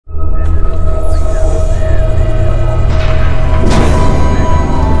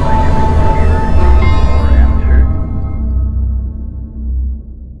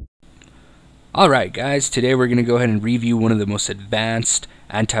Alright guys, today we're going to go ahead and review one of the most advanced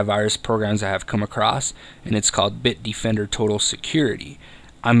antivirus programs I have come across, and it's called Bitdefender Total Security.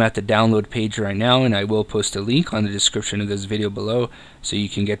 I'm at the download page right now, and I will post a link on the description of this video below so you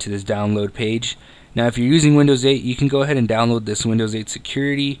can get to this download page. Now if you're using Windows 8, you can go ahead and download this Windows 8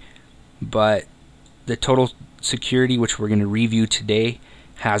 security, but the Total Security, which we're going to review today,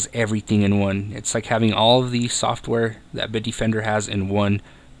 has everything in one. It's like having all of the software that Bitdefender has in one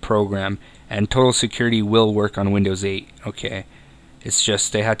program, and Total Security will work on Windows 8. Okay, it's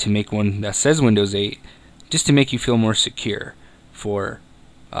just they had to make one that says Windows 8 just to make you feel more secure for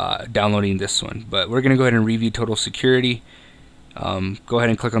downloading this one. But we're gonna go ahead and review Total Security. Go ahead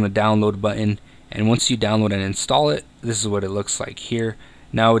and click on the download button, and once you download and install it, this is what it looks like here.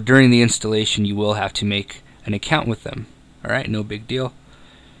 Now during the installation you will have to make an account with them. Alright, no big deal.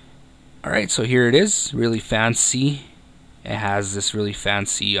 Alright, so here it is, really fancy. It has this really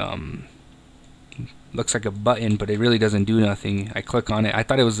fancy looks like a button, but it really doesn't do nothing. I click on it. I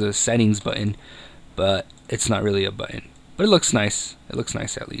thought it was a settings button, but it's not really a button. But it looks nice. It looks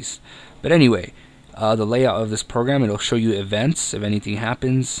nice at least. But anyway, the layout of this program, it'll show you events. If anything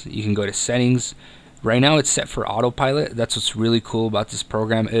happens, you can go to settings. Right now it's set for autopilot. That's what's really cool about this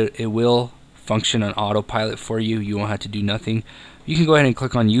program. It will function on autopilot for you. You won't have to do nothing. You can go ahead and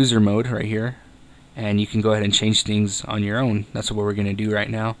click on user mode right here, and you can go ahead and change things on your own. That's what we're going to do right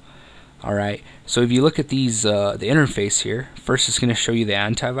now. Alright, so if you look at these, the interface here, first it's going to show you the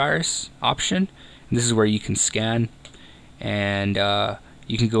antivirus option. And this is where you can scan, and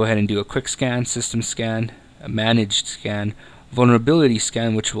you can go ahead and do a quick scan, system scan, a managed scan, vulnerability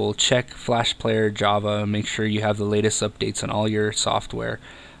scan, which will check Flash Player, Java, make sure you have the latest updates on all your software.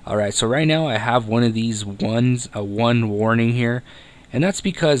 Alright, so right now I have one of these one warning here, and that's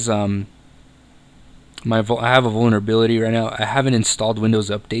because I have a vulnerability right now. I haven't installed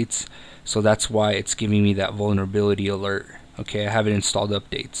Windows updates, so that's why it's giving me that vulnerability alert. Okay, I haven't installed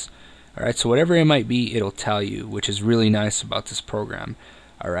updates. Alright, so whatever it might be, it'll tell you, which is really nice about this program.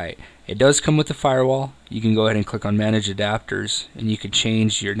 Alright, it does come with a firewall. You can go ahead and click on Manage Adapters, and you can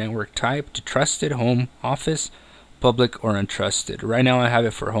change your network type to Trusted, Home, Office, Public, or Untrusted. Right now I have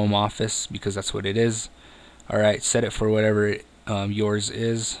it for Home Office because that's what it is. Alright, set it for whatever yours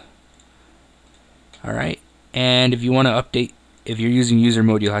is. Alright, and if you want to update, if you're using user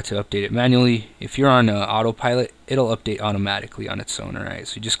mode, you'll have to update it manually. If you're on autopilot, it'll update automatically on its own. Alright,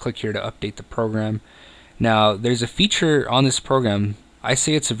 so you just click here to update the program. Now there's a feature on this program. I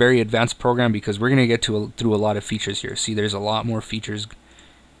say it's a very advanced program because we're going to get through a lot of features here. See, there's a lot more features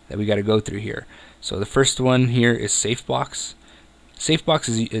that we got to go through here. So the first one here is SafeBox.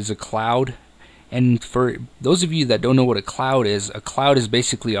 SafeBox is a cloud. And for those of you that don't know what a cloud is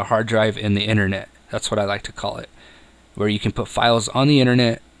basically a hard drive in the internet. That's what I like to call it, where you can put files on the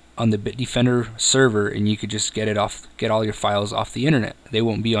internet on the Bitdefender server, and you could just get all your files off the internet. They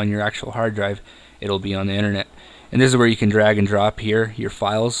won't be on your actual hard drive. It'll be on the internet. And this is where you can drag and drop here your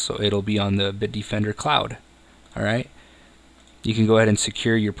files, so it'll be on the Bitdefender cloud. All right. You can go ahead and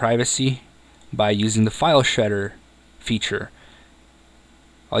secure your privacy by using the file shredder feature.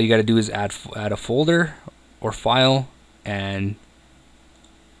 All you got to do is add a folder or file, and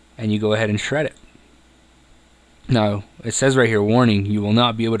you go ahead and shred it. Now it says right here, warning, you will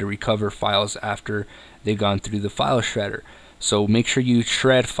not be able to recover files after they've gone through the file shredder. So make sure you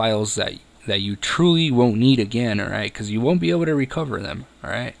shred files that you truly won't need again, alright, because you won't be able to recover them.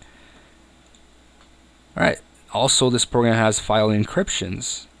 Alright. Also, this program has file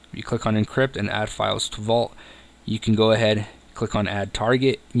encryptions. If you click on encrypt and add files to vault, you can go ahead, click on add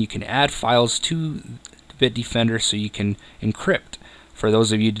target, and you can add files to Bitdefender so you can encrypt. For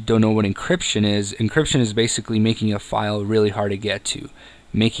those of you who don't know what encryption is basically making a file really hard to get to,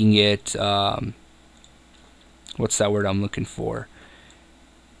 making it what's that word I'm looking for?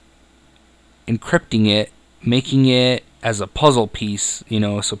 Encrypting it, making it as a puzzle piece, you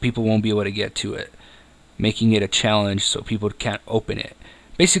know, so people won't be able to get to it. Making it a challenge so people can't open it.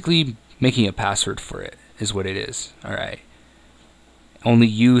 Basically making a password for it is what it is. Alright. Only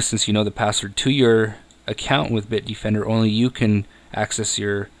you, since you know the password to your account with Bitdefender, only you can access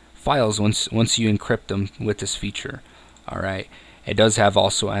your files once you encrypt them with this feature. Alright. It does have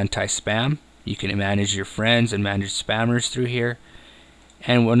also anti-spam. You can manage your friends and manage spammers through here.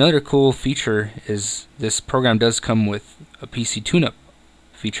 And another cool feature is this program does come with a PC tune-up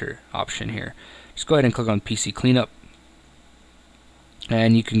feature option here. Just go ahead and click on PC cleanup,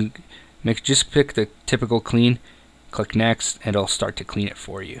 and you can just pick the typical clean, click next, and it'll start to clean it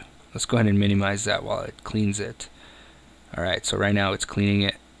for you. Let's go ahead and minimize that while it cleans it. Alright, so right now it's cleaning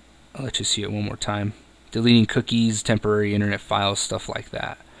it. I'll let you see it one more time. Deleting cookies, temporary internet files, stuff like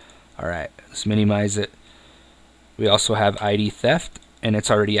that. Alright, let's minimize it. We also have ID theft, and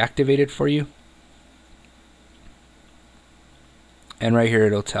it's already activated for you. And right here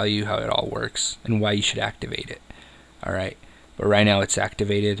it'll tell you how it all works and why you should activate it. Alright, but right now it's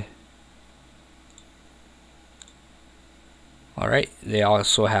activated. Alright, they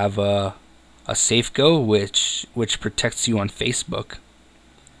also have a SafeGo which protects you on Facebook.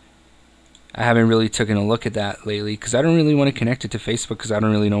 I haven't really taken a look at that lately because I don't really want to connect it to Facebook because I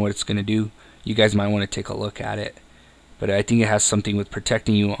don't really know what it's going to do. You guys might want to take a look at it. But I think it has something with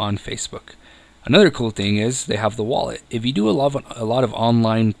protecting you on Facebook. Another cool thing is they have the wallet. If you do a lot of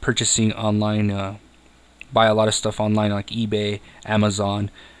online purchasing, online buy a lot of stuff online like eBay,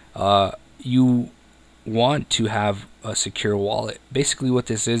 Amazon, you want to have a secure wallet. Basically what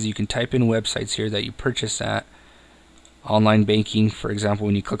this is, you can type in websites here that you purchase at. Online banking, for example,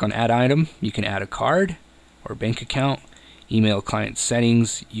 when you click on add item, you can add a card or bank account. Email client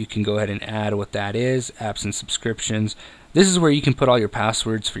settings, you can go ahead and add what that is. Apps and subscriptions. This is where you can put all your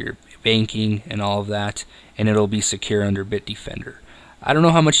passwords for your banking and all of that, and it'll be secure under Bitdefender. I don't know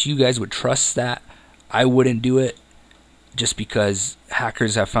how much you guys would trust that. I wouldn't do it just because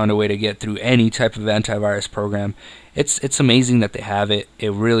hackers have found a way to get through any type of antivirus program. It's amazing that they have it.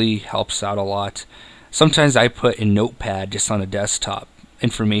 It really helps out a lot. Sometimes I put in Notepad just on a desktop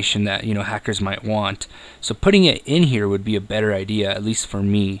information that hackers might want. So putting it in here would be a better idea, at least for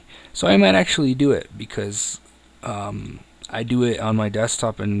me. So I might actually do it because I do it on my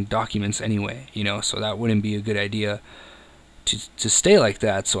desktop and documents anyway. So that wouldn't be a good idea to stay like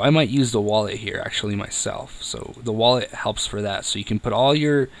that. So I might use the wallet here actually myself. So the wallet helps for that. So you can put all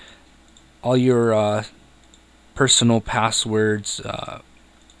your personal passwords,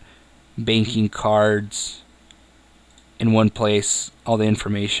 banking cards in one place, all the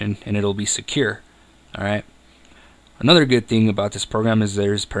information, and it'll be secure. Alright. Another good thing about this program is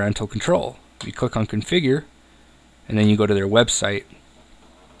there's parental control. You click on configure and then you go to their website.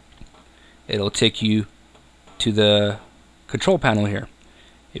 It'll take you to the control panel here.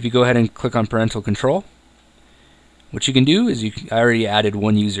 If you go ahead and click on parental control, what you can do is I already added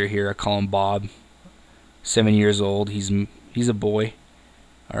one user here. I call him Bob, 7 years old. He's a boy.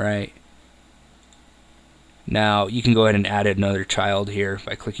 Alright. Now you can go ahead and add another child here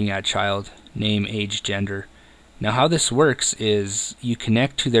by clicking add child, name, age, gender. Now how this works is you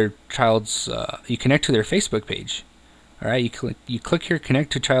connect to their child's you connect to their Facebook page. All right, you click here,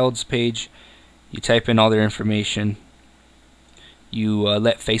 connect to child's page. You type in all their information. You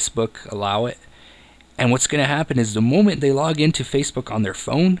let Facebook allow it. And what's going to happen is the moment they log into Facebook on their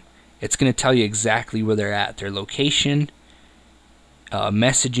phone, it's going to tell you exactly where they're at, their location,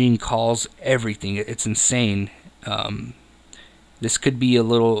 messaging, calls, everything. It's insane. This could be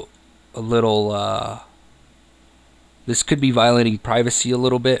this could be violating privacy a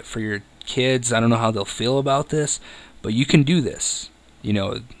little bit for your kids. I don't know how they'll feel about this, but you can do this.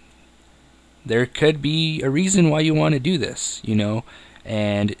 There could be a reason why you want to do this,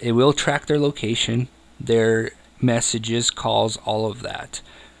 and it will track their location, their messages, calls, all of that,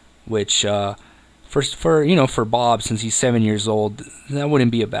 which for Bob, since he's 7 years old, that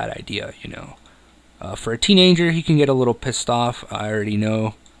wouldn't be a bad idea. For a teenager, he can get a little pissed off. I already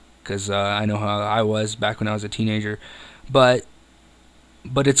know, because I know how I was back when I was a teenager. But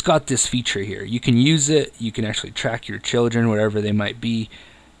it's got this feature here. You can use it. You can actually track your children, wherever they might be.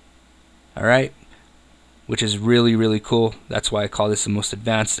 Alright? Which is really, really cool. That's why I call this the most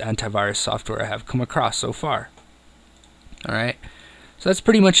advanced antivirus software I have come across so far. Alright? So that's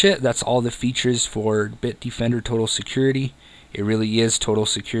pretty much it. That's all the features for Bitdefender Total Security. It really is total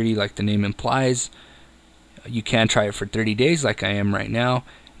security like the name implies. You can try it for 30 days like I am right now.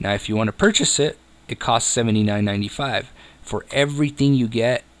 Now if you want to purchase it, it costs $79.95 for everything you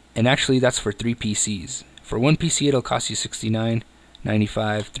get, and actually that's for 3 PCs. For 1 PC it'll cost you $69.95,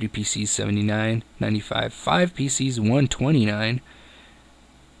 3 PCs $79.95, 5 PCs $129,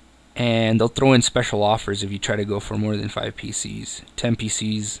 and they'll throw in special offers if you try to go for more than 5 PCs. 10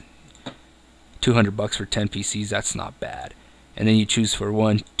 PCs, $200 for 10 PCs, that's not bad. And then you choose for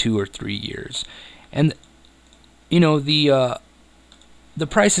 1, 2, or 3 years. And the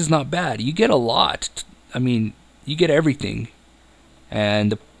price is not bad. You get a lot. I mean, you get everything.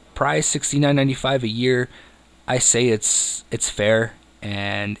 And the price, $69.95 a year, I say it's fair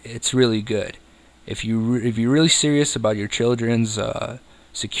and it's really good. If you're really serious about your children's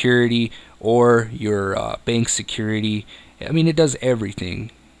security or your bank security, I mean, it does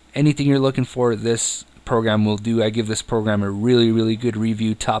everything. Anything you're looking for, this program will do. I give this program a really, really good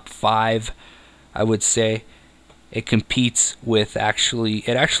review, top 5, I would say. It competes with it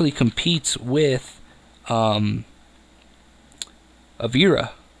actually competes with Avira.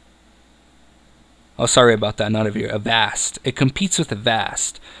 Oh, sorry about that, not Avast. It competes with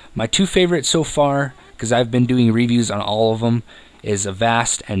Avast. My two favorites so far, because I've been doing reviews on all of them, is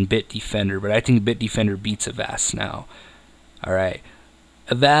Avast and Bitdefender, but I think Bitdefender beats Avast now. Alright,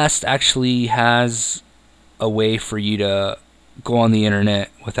 Avast actually has a way for you to go on the internet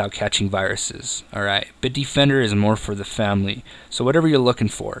without catching viruses. Alright, Bitdefender is more for the family. So whatever you're looking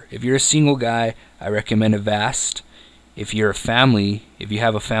for. If you're a single guy, I recommend Avast. If you're a family, if you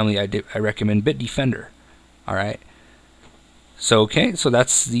have a family, I recommend Bitdefender. Alright. So okay, so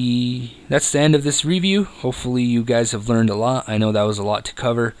that's the end of this review. Hopefully you guys have learned a lot. I know that was a lot to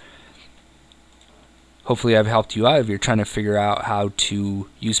cover. Hopefully I've helped you out if you're trying to figure out how to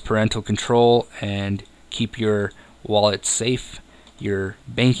use parental control and keep your wallet safe, your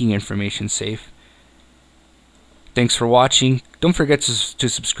banking information safe. Thanks for watching. Don't forget to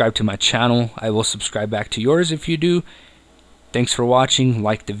subscribe to my channel. I will subscribe back to yours if you do. Thanks for watching.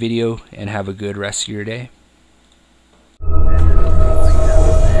 Like the video and have a good rest of your day.